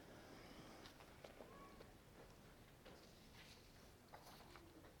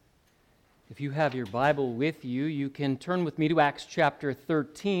If you have your Bible with you, you can turn with me to Acts chapter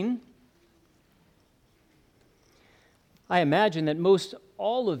 13. I imagine that most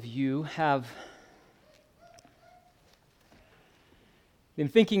all of you have been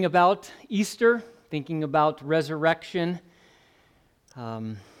thinking about Easter, thinking about resurrection.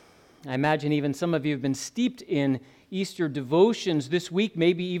 I imagine even some of you have been steeped in Easter devotions this week,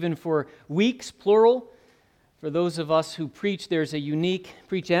 maybe even for weeks, plural. For those of us who preach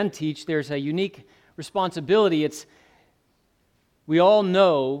and teach, there's a unique responsibility. We all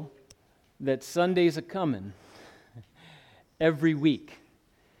know that Sunday's a-coming every week.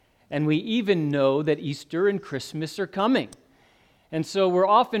 And we even know that Easter and Christmas are coming. And so we're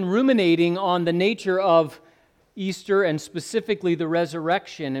often ruminating on the nature of Easter and specifically the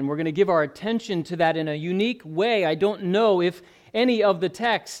resurrection, and we're going to give our attention to that in a unique way. I don't know if any of the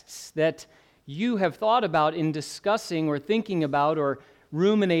texts that you have thought about in discussing or thinking about or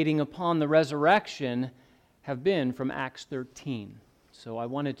ruminating upon the resurrection have been from Acts 13. So I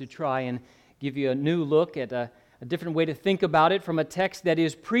wanted to try and give you a new look at a different way to think about it from a text that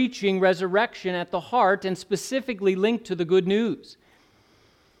is preaching resurrection at the heart and specifically linked to the good news.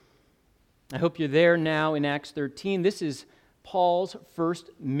 I hope you're there now in Acts 13. This is Paul's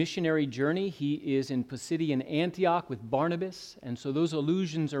first missionary journey. He is in Pisidian Antioch with Barnabas, and so those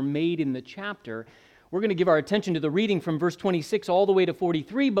allusions are made in the chapter. We're going to give our attention to the reading from verse 26 all the way to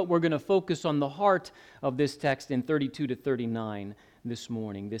 43, but we're going to focus on the heart of this text in 32 to 39 this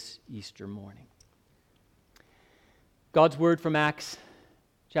morning, this Easter morning. God's word from Acts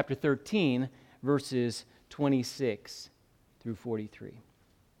chapter 13, verses 26 through 43.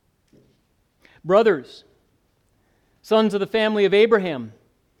 Brothers, sons of the family of Abraham,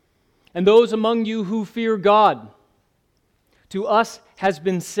 and those among you who fear God, to us has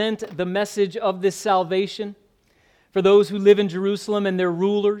been sent the message of this salvation for those who live in Jerusalem and their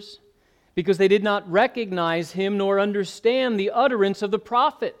rulers, because they did not recognize him nor understand the utterance of the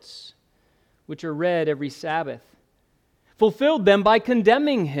prophets, which are read every Sabbath, fulfilled them by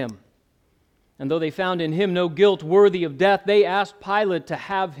condemning him. And though they found in him no guilt worthy of death, they asked Pilate to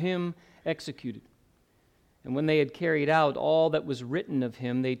have him executed. And when they had carried out all that was written of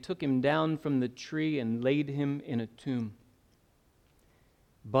him, they took him down from the tree and laid him in a tomb.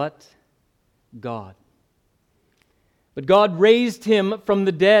 But God raised him from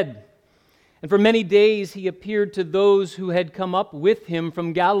the dead. And for many days he appeared to those who had come up with him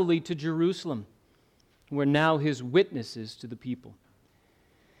from Galilee to Jerusalem, who are now his witnesses to the people.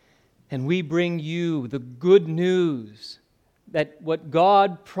 And we bring you the good news that what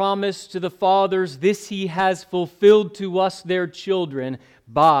God promised to the fathers, this he has fulfilled to us, their children,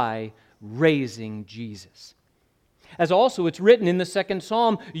 by raising Jesus. As also it's written in the second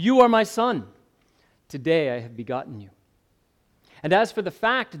psalm, "You are my son, today I have begotten you." And as for the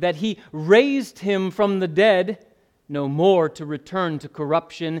fact that he raised him from the dead, no more to return to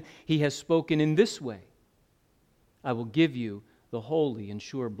corruption, he has spoken in this way, "I will give you the holy and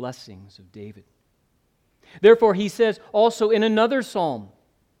sure blessings of David." Therefore, he says also in another psalm,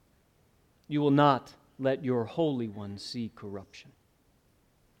 "You will not let your Holy One see corruption."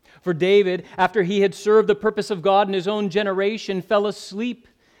 For David, after he had served the purpose of God in his own generation, fell asleep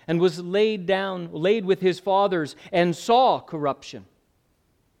and was laid with his fathers and saw corruption.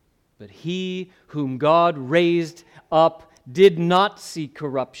 But he whom God raised up did not see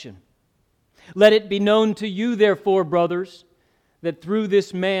corruption. Let it be known to you, therefore, brothers, that through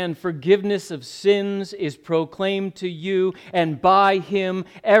this man forgiveness of sins is proclaimed to you, and by him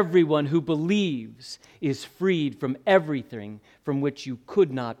everyone who believes is freed from everything from which you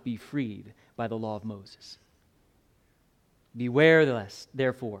could not be freed by the law of Moses. Beware,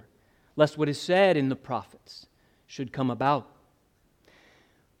 therefore, lest what is said in the prophets should come about.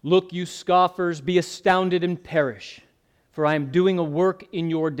 Look, you scoffers, be astounded and perish, for I am doing a work in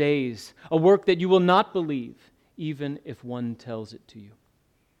your days, a work that you will not believe, even if one tells it to you.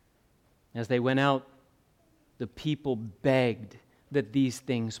 As they went out, the people begged that these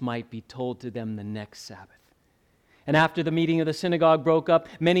things might be told to them the next Sabbath. And after the meeting of the synagogue broke up,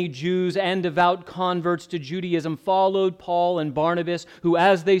 many Jews and devout converts to Judaism followed Paul and Barnabas, who,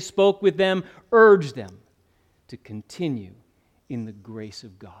 as they spoke with them, urged them to continue in the grace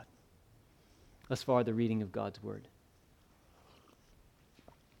of God. Thus far, the reading of God's Word.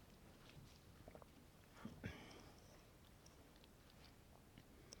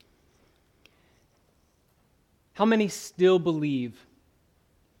 How many still believe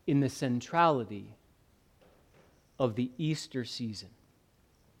in the centrality of the Easter season?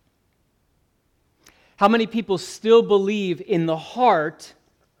 How many people still believe in the heart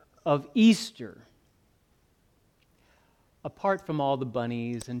of Easter? apart from all the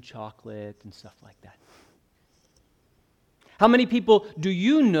bunnies and chocolate and stuff like that? How many people do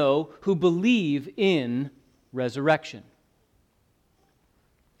you know who believe in resurrection?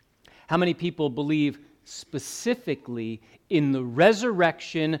 How many people believe specifically in the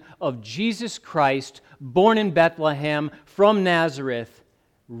resurrection of Jesus Christ, born in Bethlehem, from Nazareth,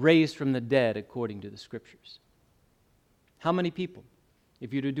 raised from the dead according to the Scriptures? How many people,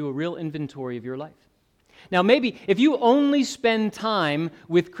 if you were to do a real inventory of your life? Now, maybe if you only spend time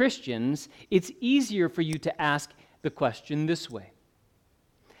with Christians, it's easier for you to ask the question this way.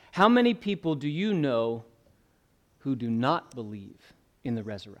 How many people do you know who do not believe in the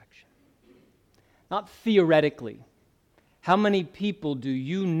resurrection? Not theoretically. How many people do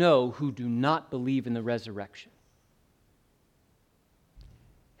you know who do not believe in the resurrection?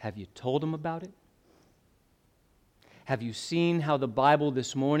 Have you told them about it? Have you seen how the Bible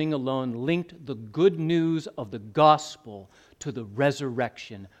this morning alone linked the good news of the gospel to the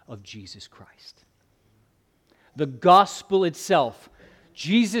resurrection of Jesus Christ? The gospel itself,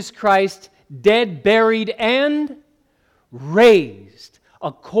 Jesus Christ, dead, buried, and raised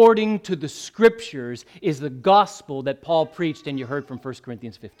according to the Scriptures, is the gospel that Paul preached and you heard from 1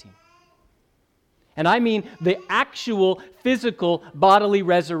 Corinthians 15. And I mean the actual physical bodily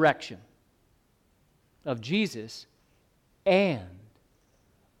resurrection of Jesus and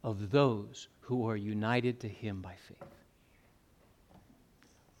of those who are united to Him by faith.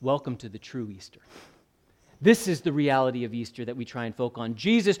 Welcome to the true Easter. This is the reality of Easter that we try and focus on.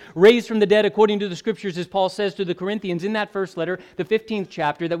 Jesus raised from the dead according to the Scriptures, as Paul says to the Corinthians in that first letter, the 15th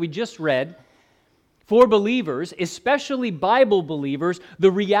chapter that we just read. For believers, especially Bible believers, the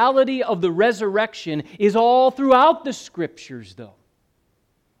reality of the resurrection is all throughout the Scriptures, though.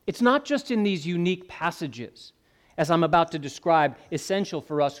 It's not just in these unique passages, as I'm about to describe, essential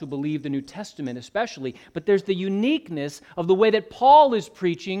for us who believe the New Testament especially, but there's the uniqueness of the way that Paul is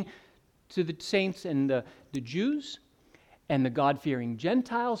preaching to the saints and the Jews and the God-fearing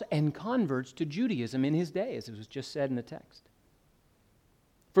Gentiles and converts to Judaism in his day, as it was just said in the text.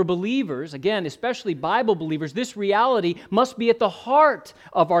 For believers, again, especially Bible believers, this reality must be at the heart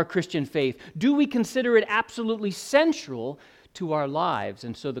of our Christian faith. Do we consider it absolutely central to our lives?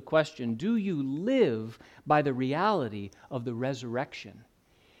 And so the question, do you live by the reality of the resurrection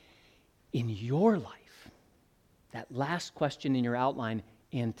in your life? That last question in your outline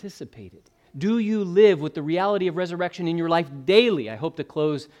anticipated. Do you live with the reality of resurrection in your life daily? I hope to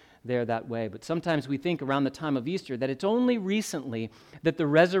close there that way. But sometimes we think around the time of Easter that it's only recently that the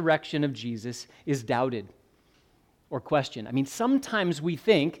resurrection of Jesus is doubted or questioned. I mean, sometimes we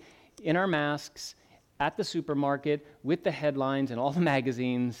think in our masks, at the supermarket, with the headlines and all the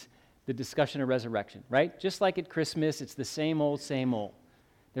magazines, the discussion of resurrection, right? Just like at Christmas, it's the same old, same old.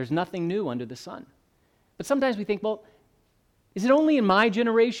 There's nothing new under the sun. But sometimes we think, well, is it only in my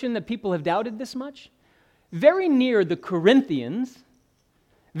generation that people have doubted this much? Very near the Corinthians,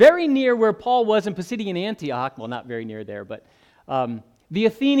 very near where Paul was in Pisidian Antioch, well, not very near there, but the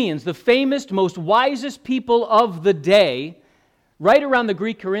Athenians, the famous, most wisest people of the day, right around the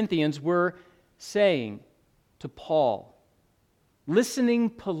Greek Corinthians, were saying to Paul, listening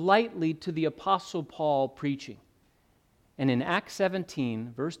politely to the Apostle Paul preaching. And in Acts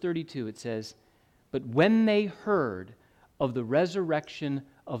 17, verse 32, it says, "But when they heard of the resurrection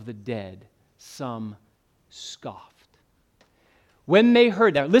of the dead, some scoffed." When they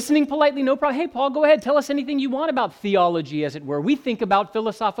heard that, listening politely, no problem. Hey, Paul, go ahead, tell us anything you want about theology, as it were. We think about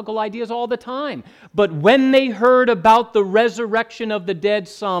philosophical ideas all the time. But when they heard about the resurrection of the dead,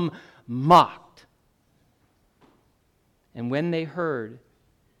 some mocked. And when they heard,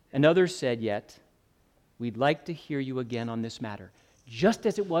 and others said, yet, we'd like to hear you again on this matter. Just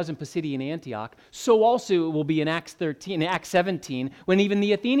as it was in Pisidian Antioch, so also it will be in Acts 17, when even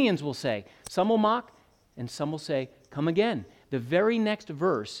the Athenians will say, some will mock, and some will say, come again. The very next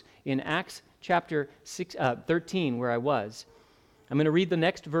verse in Acts chapter 13, where I was, I'm going to read the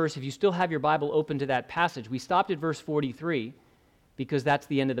next verse. If you still have your Bible open to that passage, we stopped at verse 43, because that's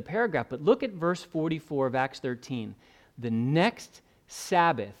the end of the paragraph. But look at verse 44 of Acts 13. The next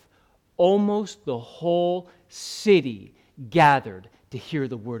Sabbath, almost the whole city gathered to hear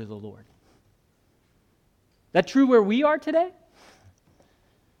the word of the Lord. That true where we are today?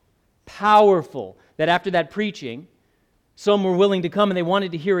 Powerful that after that preaching, some were willing to come and they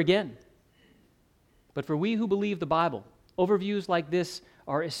wanted to hear again. But for we who believe the Bible, overviews like this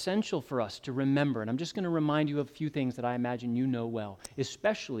are essential for us to remember. And I'm just going to remind you of a few things that I imagine you know well,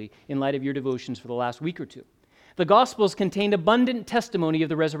 especially in light of your devotions for the last week or two. The Gospels contained abundant testimony of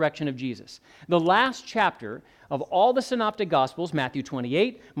the resurrection of Jesus. The last chapter of all the synoptic Gospels, Matthew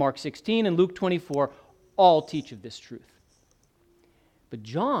 28, Mark 16, and Luke 24, all teach of this truth. But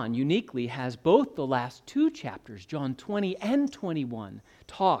John uniquely has both the last two chapters, John 20 and 21,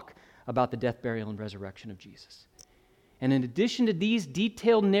 talk about the death, burial, and resurrection of Jesus. And in addition to these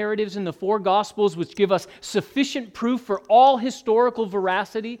detailed narratives in the four Gospels, which give us sufficient proof for all historical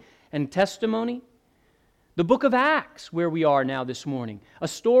veracity and testimony, the book of Acts, where we are now this morning, a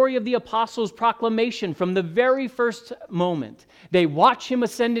story of the apostles' proclamation from the very first moment. They watch him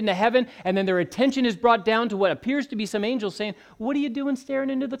ascend into heaven, and then their attention is brought down to what appears to be some angels saying, "What are you doing staring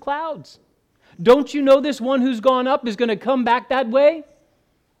into the clouds? Don't you know this one who's gone up is going to come back that way?"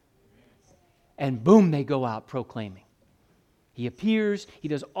 And boom, they go out proclaiming. He appears, he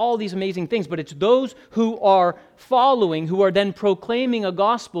does all these amazing things, but it's those who are following, who are then proclaiming a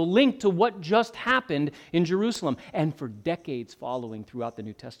gospel linked to what just happened in Jerusalem and for decades following throughout the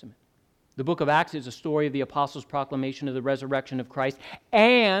New Testament. The book of Acts is a story of the apostles' proclamation of the resurrection of Christ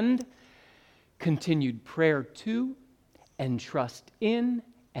and continued prayer to and trust in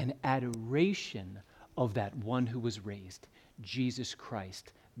and adoration of that one who was raised, Jesus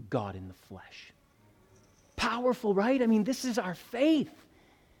Christ, God in the flesh. Powerful, right? I mean, this is our faith.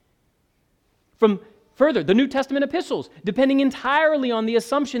 From further, the New Testament epistles, depending entirely on the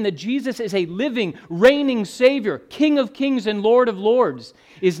assumption that Jesus is a living, reigning Savior, King of kings and Lord of lords,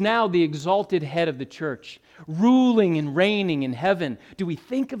 is now the exalted head of the church, ruling and reigning in heaven. Do we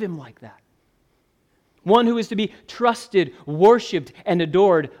think of him like that? One who is to be trusted, worshiped, and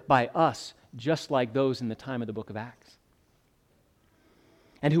adored by us, just like those in the time of the book of Acts.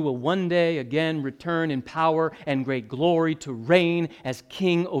 And who will one day again return in power and great glory to reign as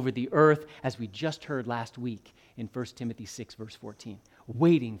king over the earth, as we just heard last week in 1 Timothy 6, verse 14,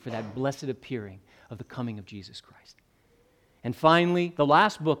 waiting for that blessed appearing of the coming of Jesus Christ. And finally, the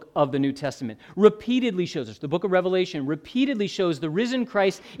last book of the New Testament repeatedly shows us, the book of Revelation repeatedly shows the risen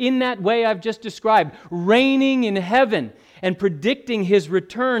Christ in that way I've just described, reigning in heaven and predicting his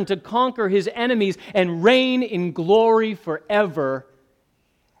return to conquer his enemies and reign in glory forever,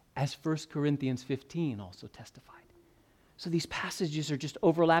 as 1 Corinthians 15 also testified. So these passages are just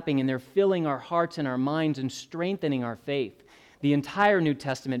overlapping, and they're filling our hearts and our minds and strengthening our faith. The entire New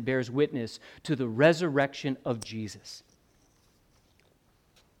Testament bears witness to the resurrection of Jesus.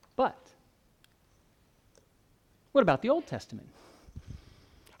 But what about the Old Testament?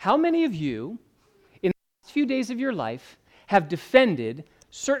 How many of you, in the last few days of your life, have defended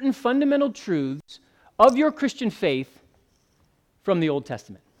certain fundamental truths of your Christian faith from the Old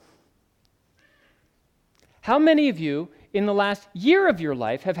Testament? How many of you in the last year of your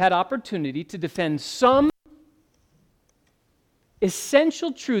life have had opportunity to defend some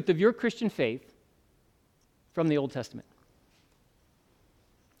essential truth of your Christian faith from the Old Testament?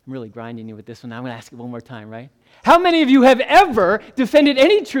 I'm really grinding you with this one. I'm going to ask it one more time, right? How many of you have ever defended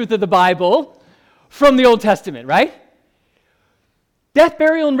any truth of the Bible from the Old Testament, right? Death,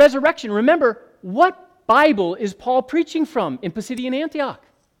 burial, and resurrection. Remember, what Bible is Paul preaching from in Pisidian Antioch?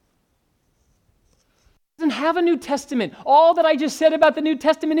 Doesn't have a New Testament. All that I just said about the New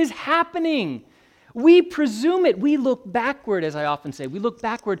Testament is happening. We presume it. We look backward, as I often say. We look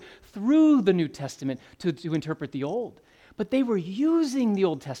backward through the New Testament to interpret the Old. But they were using the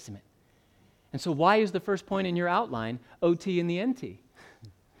Old Testament. And so why is the first point in your outline OT and the NT?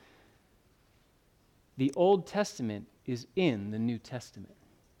 The Old Testament is in the New Testament.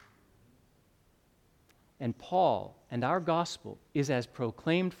 And Paul and our gospel is as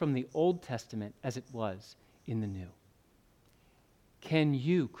proclaimed from the Old Testament as it was in the New. Can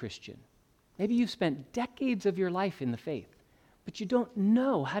you, Christian, maybe you've spent decades of your life in the faith, but you don't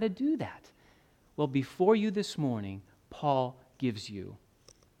know how to do that. Well, before you this morning, Paul gives you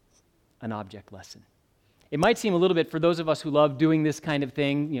an object lesson. It might seem a little bit, for those of us who love doing this kind of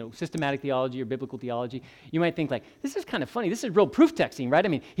thing, systematic theology or biblical theology, you might think like, this is kind of funny. This is real proof texting, right? I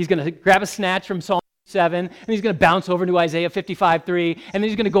mean, he's going to grab a snatch from Psalm 7, and he's going to bounce over to Isaiah 55:3, and then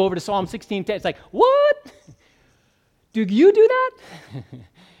he's going to go over to Psalm 16:10. It's like, what? Do you do that?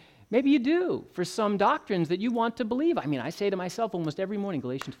 Maybe you do for some doctrines that you want to believe. I mean, I say to myself almost every morning,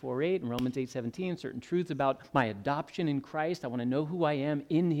 Galatians 4:8 and Romans 8:17, certain truths about my adoption in Christ. I want to know who I am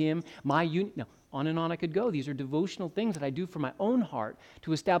in him, my union. No, on and on I could go. These are devotional things that I do for my own heart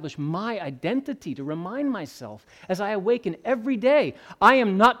to establish my identity, to remind myself as I awaken every day, I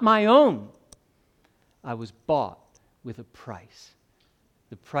am not my own. I was bought with a price,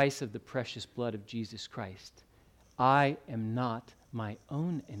 the price of the precious blood of Jesus Christ. I am not my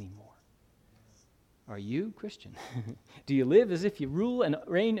own anymore. Are you, Christian? Do you live as if you rule and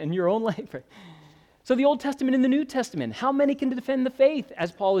reign in your own life? So the Old Testament and the New Testament, how many can defend the faith,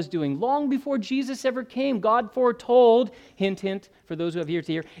 as Paul is doing? Long before Jesus ever came, God foretold, hint, hint, for those who have ears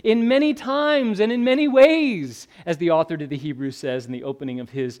to hear, in many times and in many ways, as the author to the Hebrews says in the opening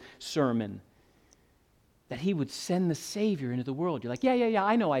of his sermon, that he would send the Savior into the world. You're like, yeah,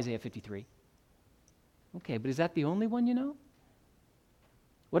 I know Isaiah 53. Okay, but is that the only one you know?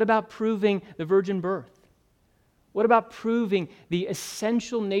 What about proving the virgin birth? What about proving the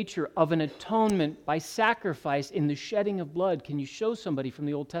essential nature of an atonement by sacrifice in the shedding of blood? Can you show somebody from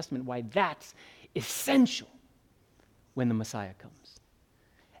the Old Testament why that's essential when the Messiah comes?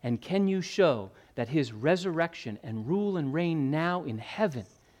 And can you show that his resurrection and rule and reign now in heaven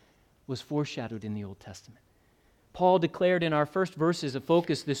was foreshadowed in the Old Testament? Paul declared in our first verses of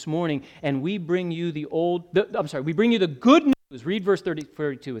focus this morning, and we bring you the good news. Read verse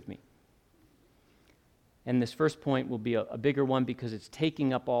 32 with me. And this first point will be a bigger one because it's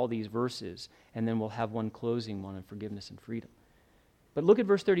taking up all these verses, and then we'll have one closing one on forgiveness and freedom. But look at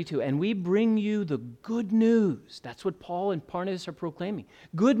verse 32. And we bring you the good news. That's what Paul and Barnabas are proclaiming.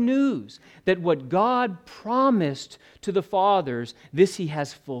 Good news that what God promised to the fathers, this he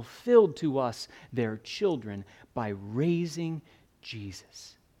has fulfilled to us, their children, by raising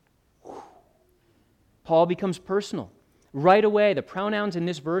Jesus. Whew. Paul becomes personal. Right away, the pronouns in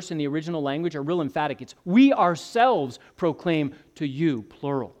this verse in the original language are real emphatic. It's we ourselves proclaim to you,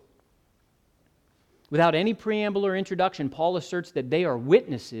 plural. Without any preamble or introduction, Paul asserts that they are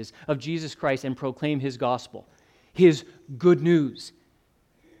witnesses of Jesus Christ and proclaim his gospel, his good news.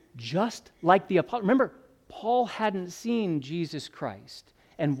 Just like the apostle. Remember, Paul hadn't seen Jesus Christ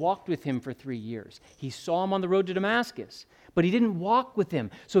and walked with him for 3 years. He saw him on the road to Damascus, but he didn't walk with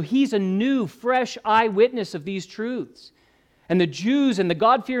him. So he's a new, fresh eyewitness of these truths. And the Jews and the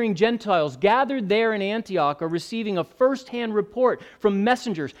God-fearing Gentiles gathered there in Antioch are receiving a first-hand report from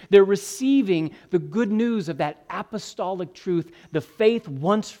messengers. They're receiving the good news of that apostolic truth, the faith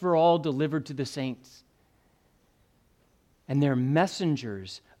once for all delivered to the saints. And they're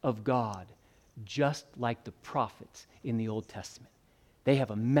messengers of God, just like the prophets in the Old Testament. They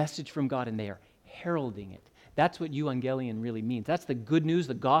have a message from God and they are heralding it. That's what euangelion really means. That's the good news.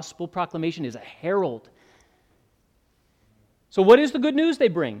 The gospel proclamation is a herald. So what is the good news they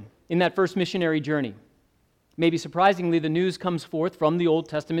bring in that first missionary journey? Maybe surprisingly, the news comes forth from the Old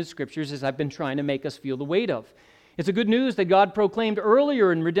Testament scriptures, as I've been trying to make us feel the weight of. It's a good news that God proclaimed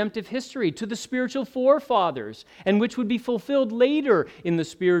earlier in redemptive history to the spiritual forefathers, and which would be fulfilled later in the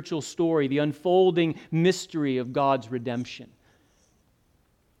spiritual story, the unfolding mystery of God's redemption.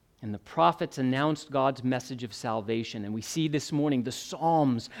 And the prophets announced God's message of salvation. And we see this morning the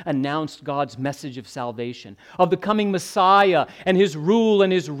Psalms announced God's message of salvation, of the coming Messiah and his rule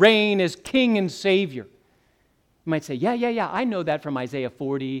and his reign as King and Savior. You might say, yeah, I know that from Isaiah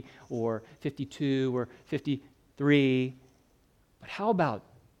 40 or 52 or 53. But how about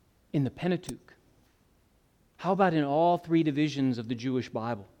in the Pentateuch? How about in all 3 divisions of the Jewish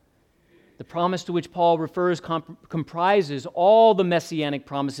Bible? The promise to which Paul refers comprises all the messianic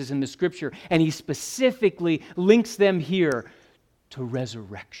promises in the Scripture, and he specifically links them here to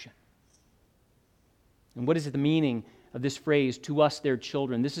resurrection. And what is the meaning of this phrase, to us their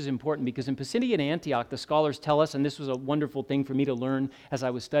children? This is important because in Pisidian Antioch, the scholars tell us, and this was a wonderful thing for me to learn as I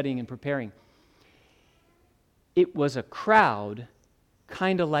was studying and preparing, it was a crowd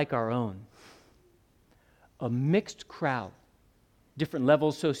kind of like our own, a mixed crowd. Different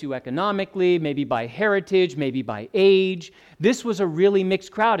levels socioeconomically, maybe by heritage, maybe by age. This was a really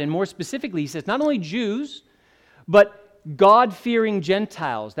mixed crowd. And more specifically, he says not only Jews, but God-fearing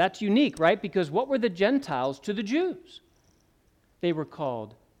Gentiles. That's unique, right? Because what were the Gentiles to the Jews? They were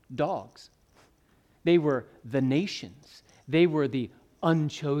called dogs. They were the nations. They were the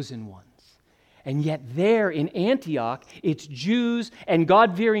unchosen ones. And yet there in Antioch, it's Jews and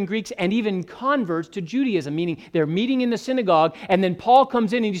God-fearing Greeks and even converts to Judaism, meaning they're meeting in the synagogue, and then Paul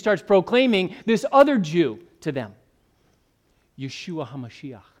comes in and he starts proclaiming this other Jew to them. Yeshua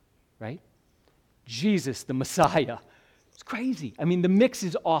HaMashiach, right? Jesus, the Messiah. It's crazy. I mean, the mix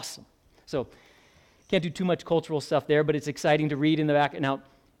is awesome. So, can't do too much cultural stuff there, but it's exciting to read in the back. Now,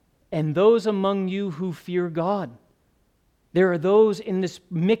 and those among you who fear God. There are those in this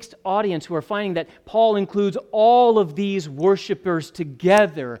mixed audience who are finding that Paul includes all of these worshipers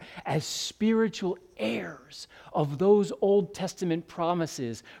together as spiritual heirs of those Old Testament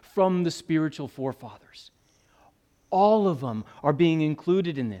promises from the spiritual forefathers. All of them are being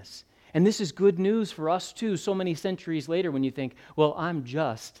included in this. And this is good news for us too, so many centuries later when you think, well, I'm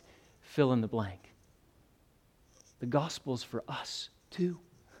just fill in the blank. The gospel's for us too.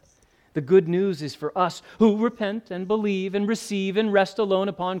 The good news is for us who repent and believe and receive and rest alone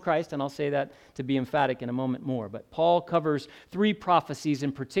upon Christ, and I'll say that to be emphatic in a moment more. But Paul covers 3 prophecies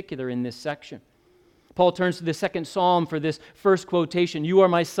in particular in this section. Paul turns to the 2nd Psalm for this first quotation, "You are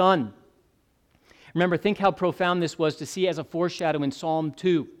my son." Remember, think how profound this was to see as a foreshadow in Psalm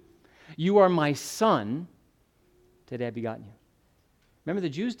 2. "You are my son, today I begotten you." Remember, the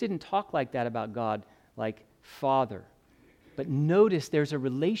Jews didn't talk like that about God, like Father. But notice there's a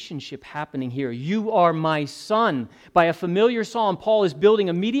relationship happening here. "You are my son." By a familiar psalm, Paul is building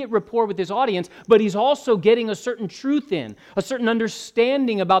immediate rapport with his audience, but he's also getting a certain truth in, a certain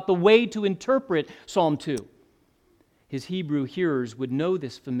understanding about the way to interpret Psalm 2. His Hebrew hearers would know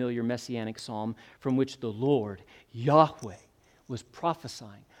this familiar messianic psalm from which the Lord, Yahweh, was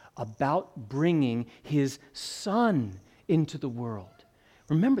prophesying about bringing his son into the world.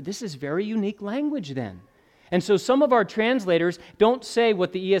 Remember, this is very unique language then. And so some of our translators don't say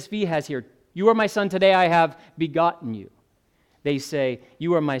what the ESV has here. "You are my son, today I have begotten you." They say,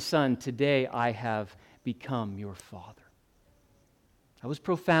 "You are my son, today I have become your father." That was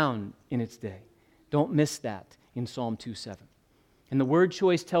profound in its day. Don't miss that in Psalm 2:7. And the word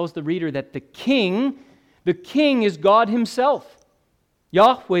choice tells the reader that the king is God himself.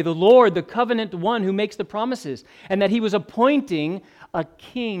 Yahweh, the Lord, the covenant one who makes the promises, and that he was appointing a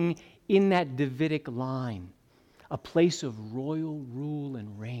king in that Davidic line, a place of royal rule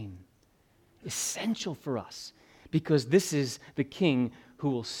and reign. Essential for us, because this is the king who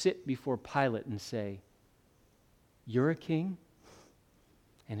will sit before Pilate and say, "You're a king?"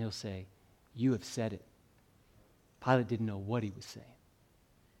 And he'll say, "You have said it." Pilate didn't know what he was saying.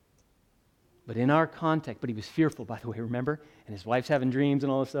 But in our context, but he was fearful, by the way, remember? And his wife's having dreams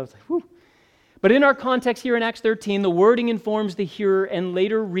and all this stuff. It's like, whew. But in our context here in Acts 13, the wording informs the hearer and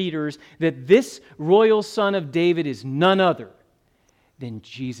later readers that this royal son of David is none other than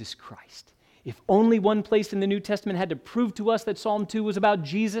Jesus Christ. If only one place in the New Testament had to prove to us that Psalm 2 was about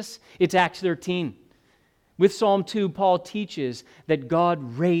Jesus, it's Acts 13. With Psalm 2, Paul teaches that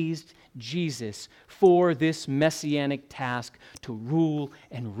God raised Jesus for this messianic task to rule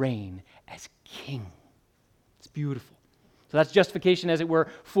and reign as king. It's beautiful. So that's justification, as it were,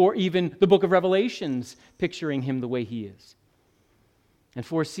 for even the book of Revelations, picturing him the way he is. And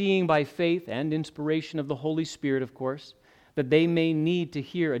foreseeing by faith and inspiration of the Holy Spirit, of course, that they may need to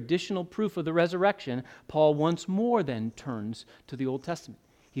hear additional proof of the resurrection, Paul once more then turns to the Old Testament.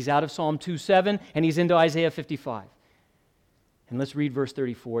 He's out of Psalm 2:7 and he's into Isaiah 55. And let's read verse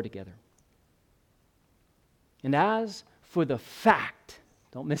 34 together. "And as for the fact,"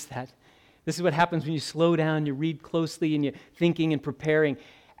 don't miss that. This is what happens when you slow down, you read closely, and you're thinking and preparing.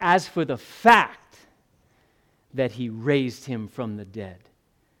 "As for the fact that he raised him from the dead,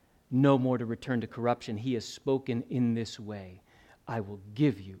 no more to return to corruption, he has spoken in this way, I will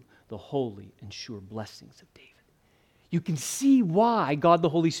give you the holy and sure blessings of David." You can see why God the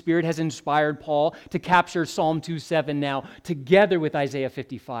Holy Spirit has inspired Paul to capture Psalm 2:7 now, together with Isaiah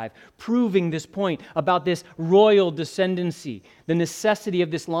 55, proving this point about this royal descendancy, the necessity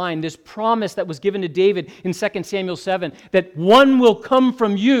of this line, this promise that was given to David in 2 Samuel 7, that one will come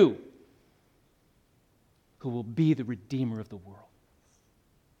from you who will be the Redeemer of the world.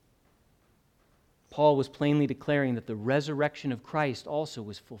 Paul was plainly declaring that the resurrection of Christ also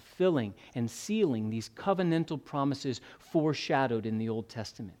was fulfilling and sealing these covenantal promises foreshadowed in the Old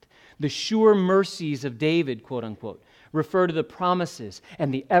Testament. The sure mercies of David, quote unquote, refer to the promises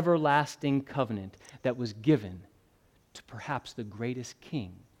and the everlasting covenant that was given to perhaps the greatest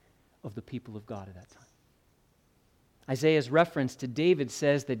king of the people of God at that time. Isaiah's reference to David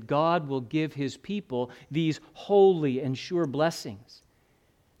says that God will give his people these holy and sure blessings.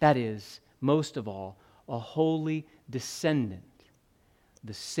 That is, most of all, a holy descendant,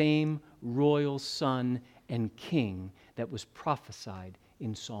 the same royal son and king that was prophesied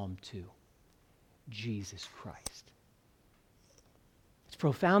in Psalm 2, Jesus Christ. It's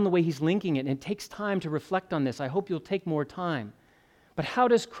profound the way he's linking it, and it takes time to reflect on this. I hope you'll take more time. But how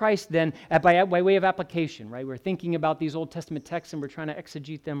does Christ then, by way of application, right? We're thinking about these Old Testament texts and we're trying to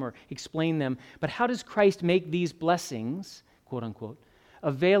exegete them or explain them. But how does Christ make these blessings, quote unquote,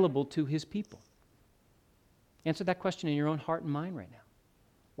 available to his people? Answer that question in your own heart and mind right now.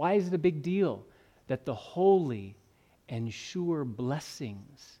 Why is it a big deal that the holy and sure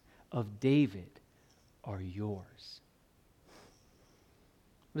blessings of David are yours?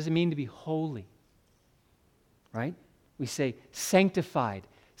 What does it mean to be holy? Right? We say sanctified,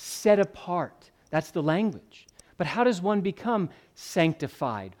 set apart. That's the language. But how does one become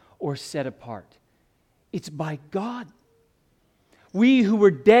sanctified or set apart? It's by God. We who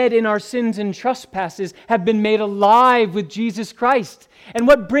were dead in our sins and trespasses have been made alive with Jesus Christ. And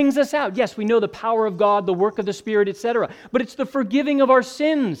what brings us out? Yes, we know the power of God, the work of the Spirit, etc. But it's the forgiving of our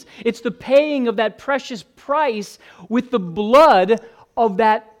sins. It's the paying of that precious price with the blood of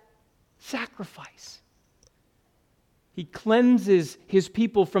that sacrifice. He cleanses His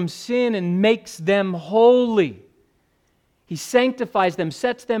people from sin and makes them holy. He sanctifies them,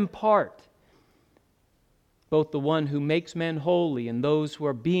 sets them apart. Both the one who makes men holy and those who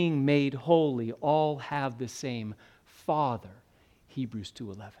are being made holy all have the same Father, Hebrews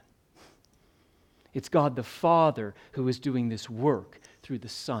 2:11. It's God the Father who is doing this work through the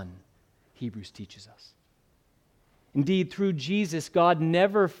Son, Hebrews teaches us. Indeed, through Jesus, God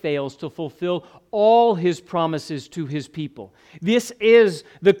never fails to fulfill all His promises to His people. This is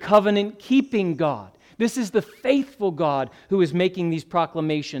the covenant-keeping God. This is the faithful God who is making these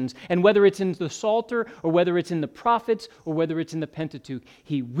proclamations. And whether it's in the Psalter, or whether it's in the prophets, or whether it's in the Pentateuch,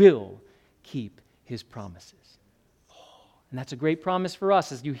 He will keep His promises. And that's a great promise for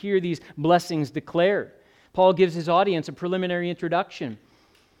us as you hear these blessings declared. Paul gives his audience a preliminary introduction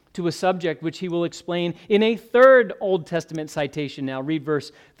to a subject which he will explain in a third Old Testament citation. Now, read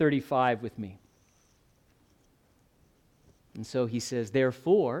verse 35 with me. And so he says,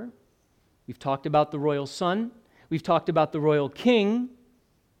 therefore, we've talked about the royal son. We've talked about the royal king.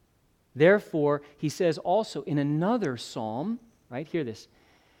 Therefore, he says also in another psalm, right, hear this,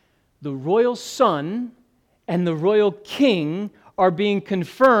 the royal son and the royal king are being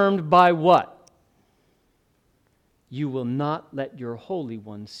confirmed by what? You will not let your Holy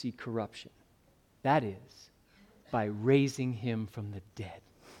One see corruption. That is, by raising Him from the dead.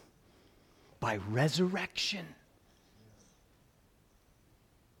 By resurrection.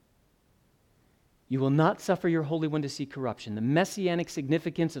 You will not suffer your Holy One to see corruption. The messianic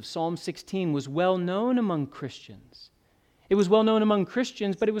significance of Psalm 16 was well known among Christians. It was well known among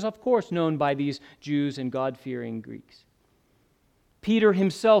Christians, but it was of course known by these Jews and God-fearing Greeks. Peter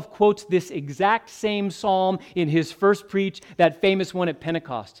himself quotes this exact same psalm in his first preach, that famous one at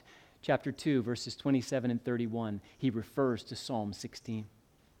Pentecost. Chapter 2, verses 27 and 31. He refers to Psalm 16.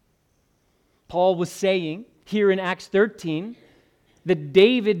 Paul was saying here in Acts 13 that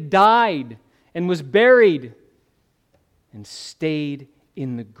David died and was buried and stayed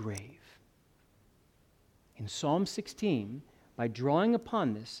in the grave. In Psalm 16, by drawing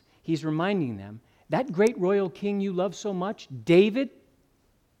upon this, he's reminding them, that great royal king you love so much, David,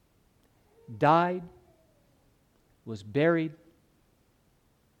 died, was buried,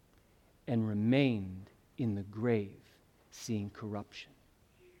 and remained in the grave, seeing corruption.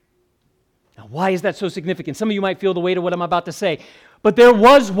 Now, why is that so significant? Some of you might feel the weight of what I'm about to say. But there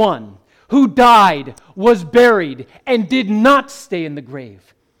was one who died, was buried, and did not stay in the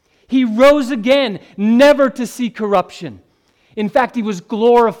grave. He rose again, never to see corruption. In fact, He was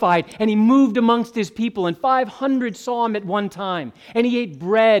glorified, and He moved amongst His people, and 500 saw Him at one time. And He ate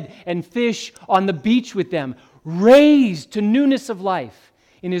bread and fish on the beach with them, raised to newness of life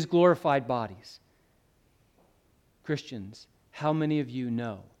in His glorified bodies. Christians, how many of you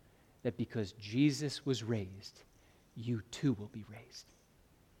know that because Jesus was raised, you too will be raised?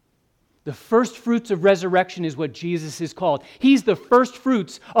 The first fruits of resurrection is what Jesus is called. He's the first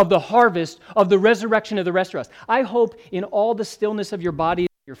fruits of the harvest of the resurrection of the rest of us. I hope in all the stillness of your body,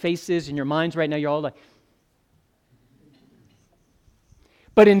 your faces, and your minds right now, you're all like...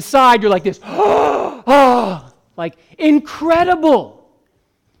 But inside, you're like this, like incredible.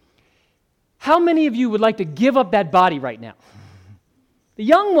 How many of you would like to give up that body right now? The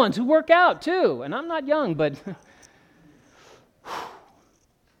young ones who work out too, and I'm not young, but...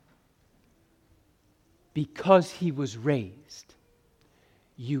 Because He was raised,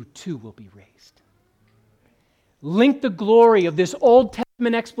 you too will be raised. Link the glory of this Old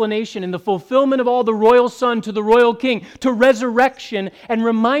Testament explanation and the fulfillment of all the royal son to the royal king to resurrection, and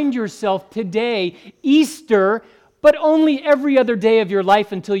remind yourself today, Easter, but only every other day of your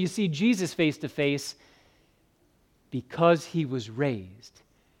life until you see Jesus face to face, because He was raised,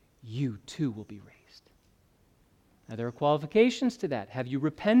 you too will be raised. Now there are qualifications to that. Have you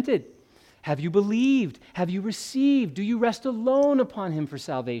repented? Have you believed? Have you received? Do you rest alone upon Him for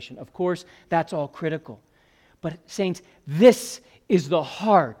salvation? Of course, that's all critical. But saints, this is the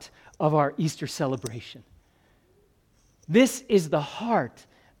heart of our Easter celebration. This is the heart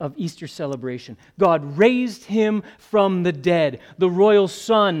of Easter celebration. God raised Him from the dead, the royal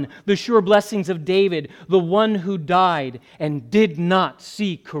Son, the sure blessings of David, the one who died and did not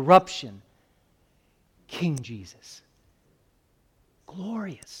see corruption. King Jesus.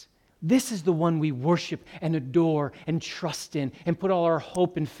 Glorious. This is the one we worship and adore and trust in and put all our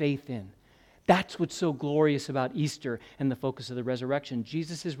hope and faith in. That's what's so glorious about Easter and the focus of the resurrection.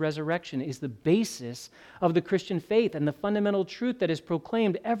 Jesus' resurrection is the basis of the Christian faith and the fundamental truth that is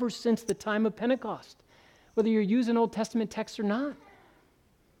proclaimed ever since the time of Pentecost, whether you're using Old Testament texts or not.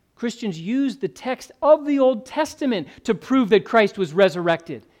 Christians use the text of the Old Testament to prove that Christ was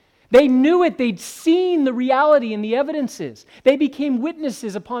resurrected. They knew it. They'd seen the reality and the evidences. They became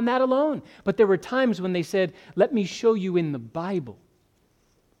witnesses upon that alone. But there were times when they said, let me show you in the Bible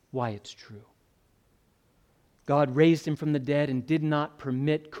why it's true. God raised him from the dead and did not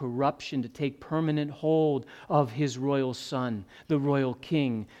permit corruption to take permanent hold of his royal Son, the royal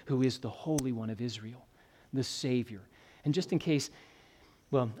King, who is the Holy One of Israel, the Savior. And just in case,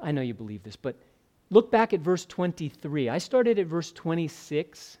 well, I know you believe this, but look back at verse 23. I started at verse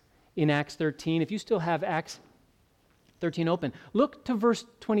 26 in Acts 13. If you still have Acts 13 open, look to verse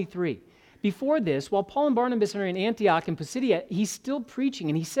 23. Before this, while Paul and Barnabas are in Antioch and Pisidia, he's still preaching,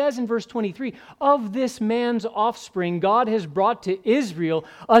 and he says in verse 23, of this man's offspring, God has brought to Israel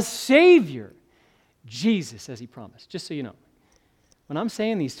a Savior, Jesus, as he promised. Just so you know, when I'm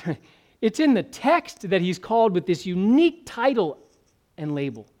saying these terms, it's in the text that he's called with this unique title and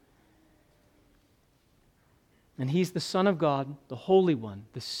label. And he's the Son of God, the Holy One,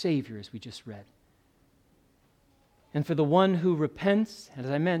 the Savior, as we just read. And for the one who repents, as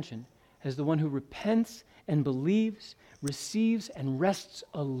I mentioned, as the one who repents and believes, receives, and rests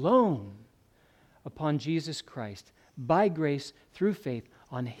alone upon Jesus Christ, by grace, through faith,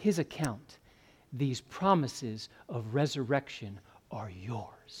 on his account, these promises of resurrection are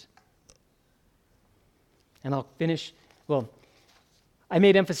yours. And I'll finish, I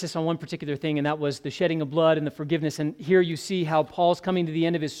made emphasis on one particular thing, and that was the shedding of blood and the forgiveness. And here you see how Paul's coming to the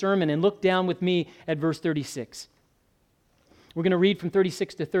end of his sermon. And look down with me at verse 36. We're going to read from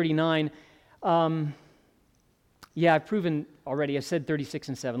 36 to 39. I've proven already. I've said 36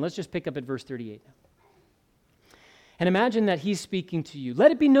 and 7. Let's just pick up at verse 38 now. And imagine that he's speaking to you.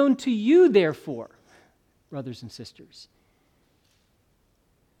 Let it be known to you, therefore, brothers and sisters,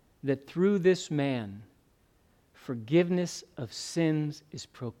 that through this man, forgiveness of sins is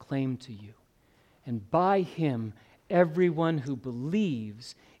proclaimed to you. And by him, everyone who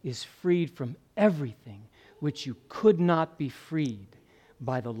believes is freed from everything which you could not be freed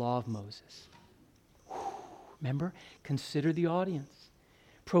by the law of Moses. Remember, consider the audience.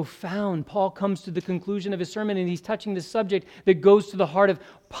 Profound. Paul comes to the conclusion of his sermon and he's touching the subject that goes to the heart of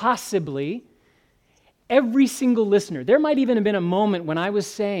possibly every single listener. There might even have been a moment when I was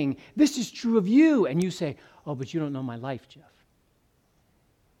saying, this is true of you, and you say, oh, but you don't know my life, Jeff.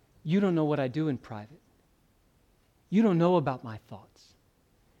 You don't know what I do in private. You don't know about my thoughts.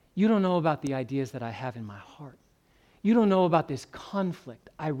 You don't know about the ideas that I have in my heart. You don't know about this conflict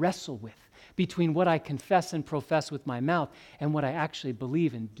I wrestle with between what I confess and profess with my mouth and what I actually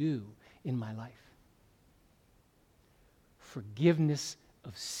believe and do in my life. Forgiveness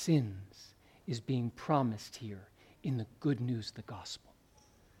of sins is being promised here in the good news of the gospel.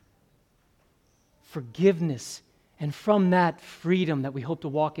 Forgiveness, and from that, freedom that we hope to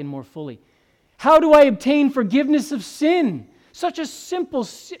walk in more fully. How do I obtain forgiveness of sin? Such a simple,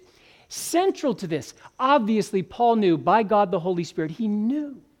 central to this. Obviously, Paul knew, by God the Holy Spirit, he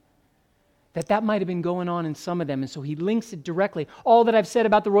knew that might have been going on in some of them, and so he links it directly. All that I've said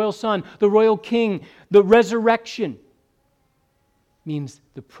about the royal Son, the royal King, the resurrection, means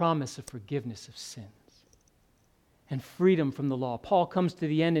the promise of forgiveness of sins and freedom from the law. Paul comes to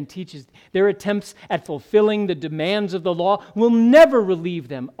the end and teaches their attempts at fulfilling the demands of the law will never relieve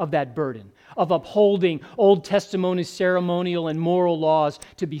them of that burden of upholding Old Testament ceremonial and moral laws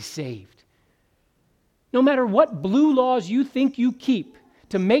to be saved. No matter what blue laws you think you keep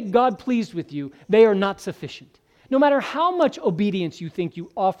to make God pleased with you, they are not sufficient. No matter how much obedience you think you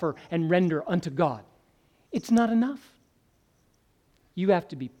offer and render unto God, it's not enough. You have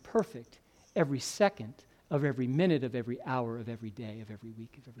to be perfect every second of every minute of every hour of every day of every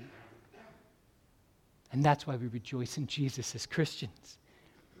week of every year. And that's why we rejoice in Jesus as Christians.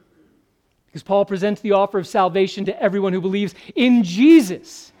 Because Paul presents the offer of salvation to everyone who believes in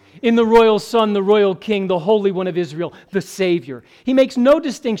Jesus, in the royal Son, the royal King, the Holy One of Israel, the Savior. He makes no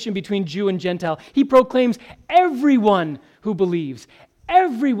distinction between Jew and Gentile. He proclaims everyone who believes,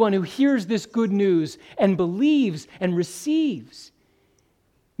 everyone who hears this good news and believes and receives.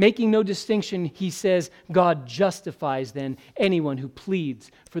 Making no distinction, he says, God justifies then anyone who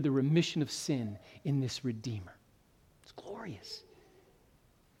pleads for the remission of sin in this Redeemer. It's glorious.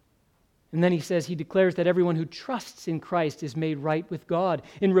 And then he says, he declares that everyone who trusts in Christ is made right with God.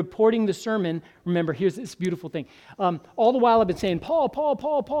 In reporting the sermon, remember, here's this beautiful thing. All the while I've been saying,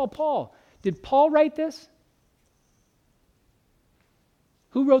 Paul. Did Paul write this?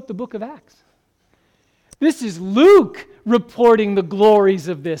 Who wrote the book of Acts? This is Luke reporting the glories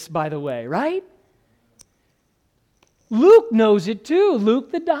of this, by the way, right? Luke knows it too.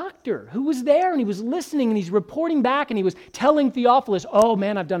 Luke the doctor, who was there and he was listening and he's reporting back and he was telling Theophilus, oh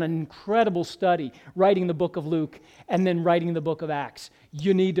man, I've done an incredible study writing the book of Luke and then writing the book of Acts.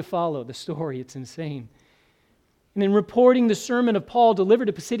 You need to follow the story. It's insane. And in reporting the sermon of Paul delivered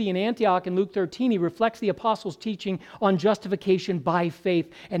to Pisidian Antioch in Luke 13, he reflects the apostles' teaching on justification by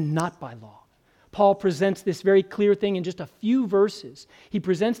faith and not by law. Paul presents this very clear thing in just a few verses. He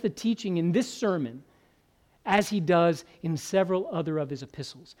presents the teaching in this sermon as he does in several other of his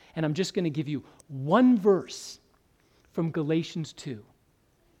epistles. And I'm just going to give you one verse from Galatians 2.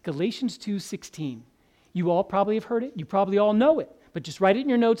 Galatians 2:16. You all probably have heard it. You probably all know it. But just write it in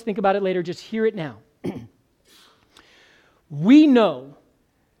your notes. Think about it later. Just hear it now. We know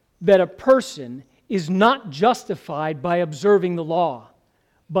that a person is not justified by observing the law,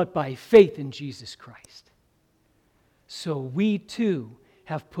 but by faith in Jesus Christ. So we too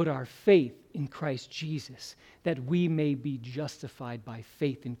have put our faith in Christ Jesus, that we may be justified by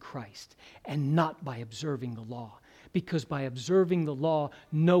faith in Christ and not by observing the law. Because by observing the law,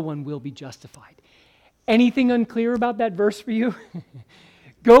 no one will be justified. Anything unclear about that verse for you?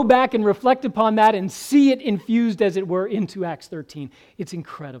 Go back and reflect upon that and see it infused, as it were, into Acts 13. It's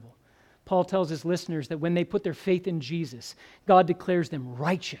incredible. Paul tells his listeners that when they put their faith in Jesus, God declares them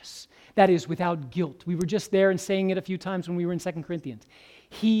righteous. That is, without guilt. We were just there and saying it a few times when we were in 2 Corinthians.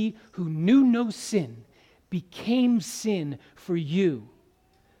 He who knew no sin became sin for you,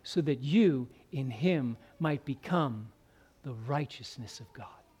 so that you in him might become the righteousness of God.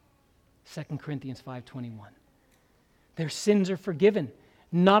 2 Corinthians 5:21. Their sins are forgiven,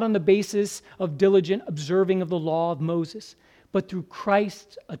 not on the basis of diligent observing of the law of Moses, but through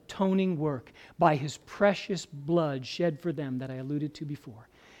Christ's atoning work by his precious blood shed for them that I alluded to before.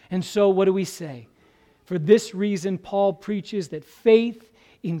 And so what do we say? For this reason, Paul preaches that faith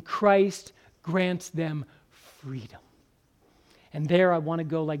in Christ grants them freedom. And there I want to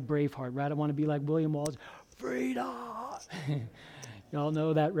go like Braveheart, right? I want to be like William Wallace. Freedom! Y'all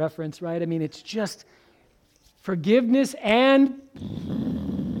know that reference, right? I mean, it's just forgiveness and...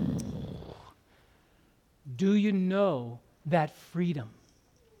 Do you know that freedom?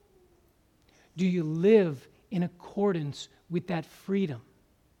 Do you live in accordance with that freedom?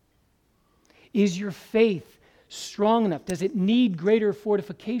 Is your faith strong enough? Does it need greater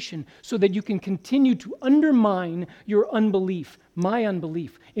fortification so that you can continue to undermine your unbelief, my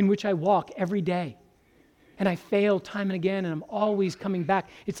unbelief, in which I walk every day? And I fail time and again, and I'm always coming back.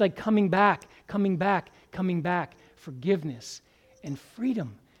 It's like coming back. Forgiveness and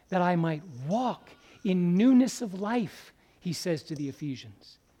freedom, that I might walk in newness of life, he says to the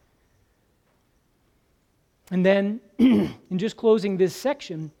Ephesians. And then, in just closing this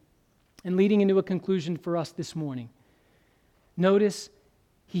section and leading into a conclusion for us this morning, notice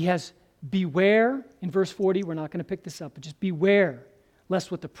he has beware in verse 40. We're not going to pick this up, but just beware lest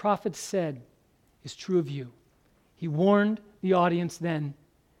what the prophet said is true of you. He warned the audience then.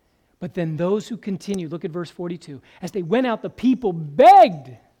 But then those who continue, look at verse 42. As they went out, the people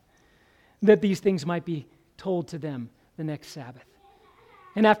begged that these things might be told to them the next Sabbath.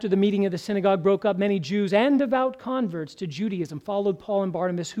 And after the meeting of the synagogue broke up, many Jews and devout converts to Judaism followed Paul and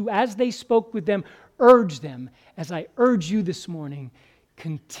Barnabas, who, as they spoke with them, urged them, as I urge you this morning,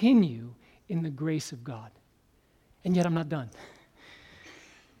 continue in the grace of God. And yet I'm not done.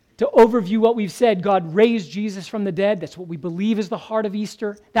 To overview what we've said, God raised Jesus from the dead. That's what we believe is the heart of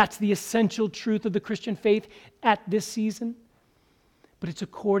Easter. That's the essential truth of the Christian faith at this season. But it's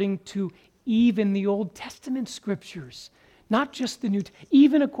according to even the Old Testament scriptures, not just the New.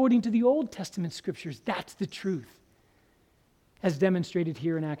 Even according to the Old Testament scriptures, that's the truth, as demonstrated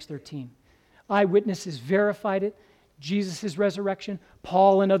here in Acts 13. Eyewitnesses verified it. Jesus' resurrection.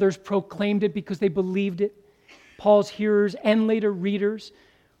 Paul and others proclaimed it because they believed it. Paul's hearers and later readers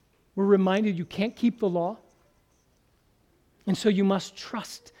were reminded you can't keep the law. And so you must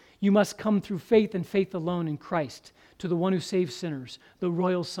trust. You must come through faith and faith alone in Christ to the one who saves sinners, the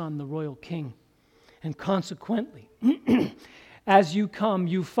royal Son, the royal King. And consequently, as you come,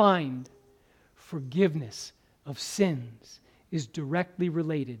 you find forgiveness of sins is directly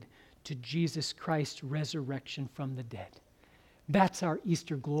related to Jesus Christ's resurrection from the dead. That's our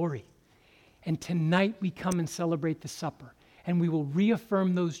Easter glory. And tonight we come and celebrate the supper. And we will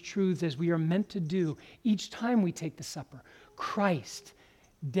reaffirm those truths as we are meant to do each time we take the supper. Christ,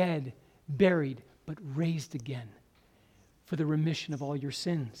 dead, buried, but raised again for the remission of all your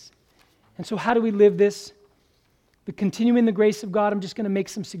sins. And so how do we live this? The continuing the grace of God, I'm just going to make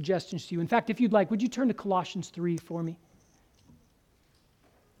some suggestions to you. In fact, if you'd like, would you turn to Colossians 3 for me?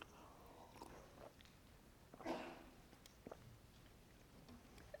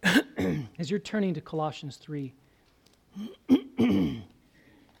 As you're turning to Colossians 3,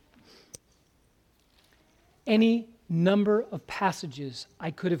 any number of passages I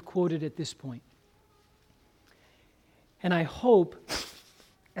could have quoted at this point. And I hope,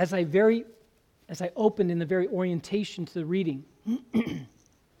 as I opened in the very orientation to the reading,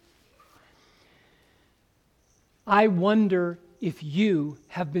 I wonder if you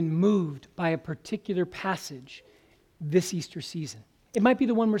have been moved by a particular passage this Easter season. It might be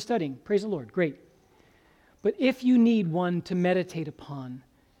the one we're studying. Praise the Lord. Great. But if you need one to meditate upon,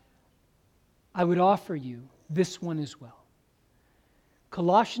 I would offer you this one as well.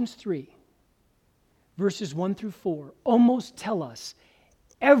 Colossians 3, verses 1 through 4, almost tell us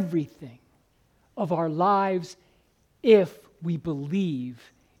everything of our lives if we believe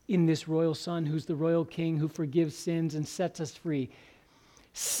in this royal Son who's the royal King who forgives sins and sets us free.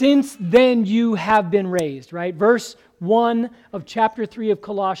 Since then you have been raised, right? Verse 1 of chapter 3 of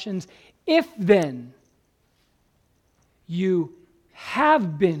Colossians. If then you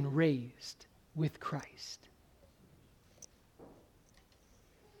have been raised with Christ.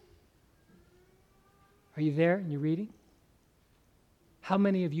 Are you there and you're reading? How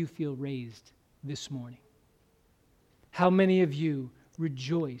many of you feel raised this morning? How many of you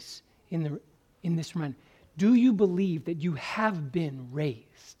rejoice in this reminder? Do you believe that you have been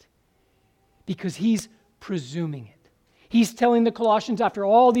raised? Because he's presuming it. He's telling the Colossians, after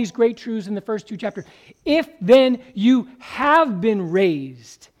all these great truths in the first two chapters, if then you have been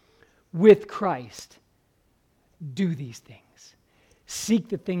raised with Christ, do these things. Seek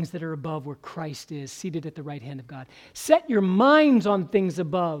the things that are above where Christ is, seated at the right hand of God. Set your minds on things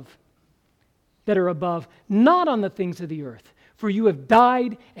above, that are above, not on the things of the earth. For you have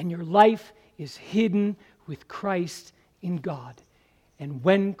died, and your life is hidden with Christ in God. And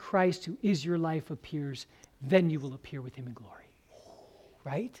when Christ, who is your life, appears, then you will appear with him in glory.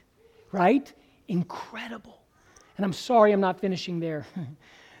 Right? Right? Incredible. And I'm sorry I'm not finishing there.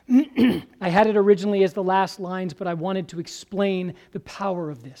 I had it originally as the last lines, but I wanted to explain the power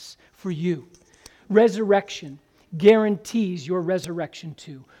of this for you. Resurrection guarantees your resurrection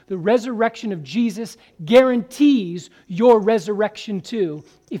too. The resurrection of Jesus guarantees your resurrection too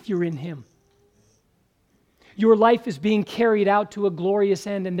if you're in him. Your life is being carried out to a glorious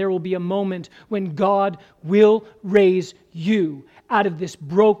end, and there will be a moment when God will raise you out of this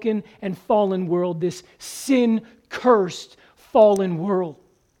broken and fallen world, this sin-cursed fallen world.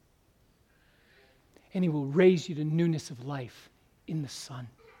 And he will raise you to newness of life in the Son.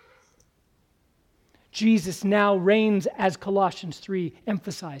 Jesus now reigns, as Colossians 3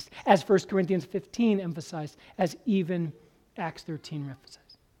 emphasized, as 1 Corinthians 15 emphasized, as even Acts 13 emphasized.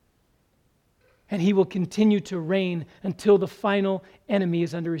 And he will continue to reign until the final enemy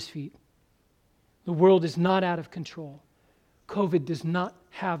is under his feet. The world is not out of control. COVID does not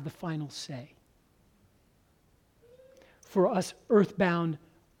have the final say. For us earthbound,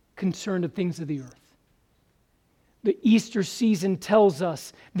 concerned of things of the earth, the Easter season tells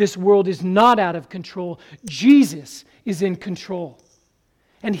us this world is not out of control. Jesus is in control.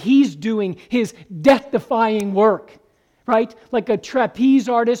 And he's doing his death-defying work. Right? Like a trapeze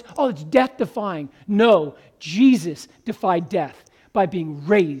artist. Oh, it's death-defying. No, Jesus defied death by being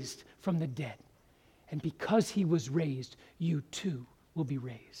raised from the dead. And because he was raised, you too will be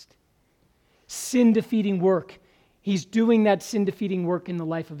raised. Sin-defeating work. He's doing that sin-defeating work in the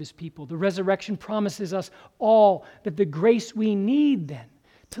life of his people. The resurrection promises us all that the grace we need then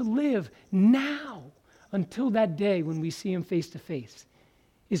to live now until that day when we see him face to face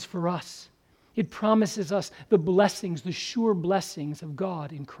is for us. It promises us the blessings, the sure blessings of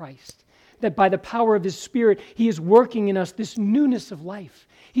God in Christ. That by the power of his Spirit, he is working in us this newness of life.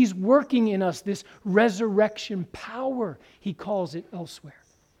 He's working in us this resurrection power, he calls it elsewhere.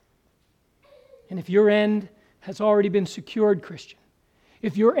 And if your end has already been secured, Christian,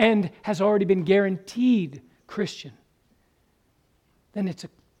 if your end has already been guaranteed, Christian, then it's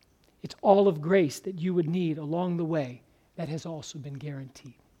all of grace that you would need along the way that has also been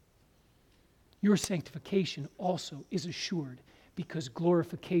guaranteed. Your sanctification also is assured because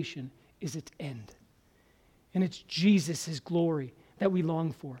glorification is its end. And it's Jesus' glory that we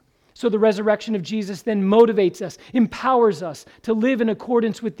long for. So the resurrection of Jesus then motivates us, empowers us to live in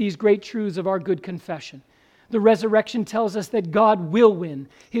accordance with these great truths of our good confession. The resurrection tells us that God will win.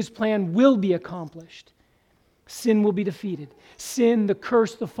 His plan will be accomplished. Sin will be defeated. Sin, the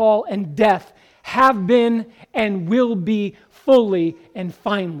curse, the fall, and death have been and will be fully and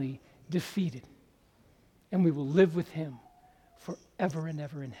finally defeated. And we will live with him forever and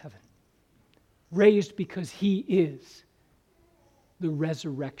ever in heaven. Raised because he is the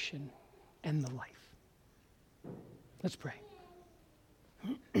resurrection and the life. Let's pray.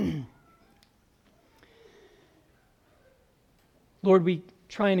 Lord, we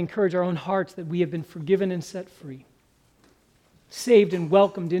try and encourage our own hearts that we have been forgiven and set free, saved and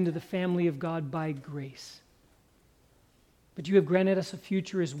welcomed into the family of God by grace. But you have granted us a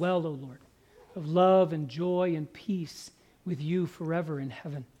future as well, O Lord, of love and joy and peace with you forever in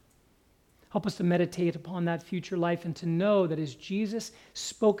heaven. Help us to meditate upon that future life and to know that as Jesus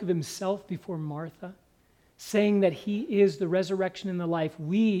spoke of himself before Martha, saying that he is the resurrection and the life,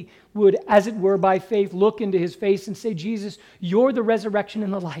 we would, as it were by faith, look into his face and say, Jesus, you're the resurrection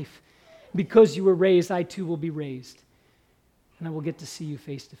and the life. Because you were raised, I too will be raised. And I will get to see you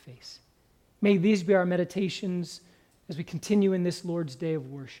face to face. May these be our meditations as we continue in this Lord's day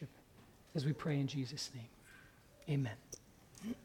of worship, as we pray in Jesus' name. Amen.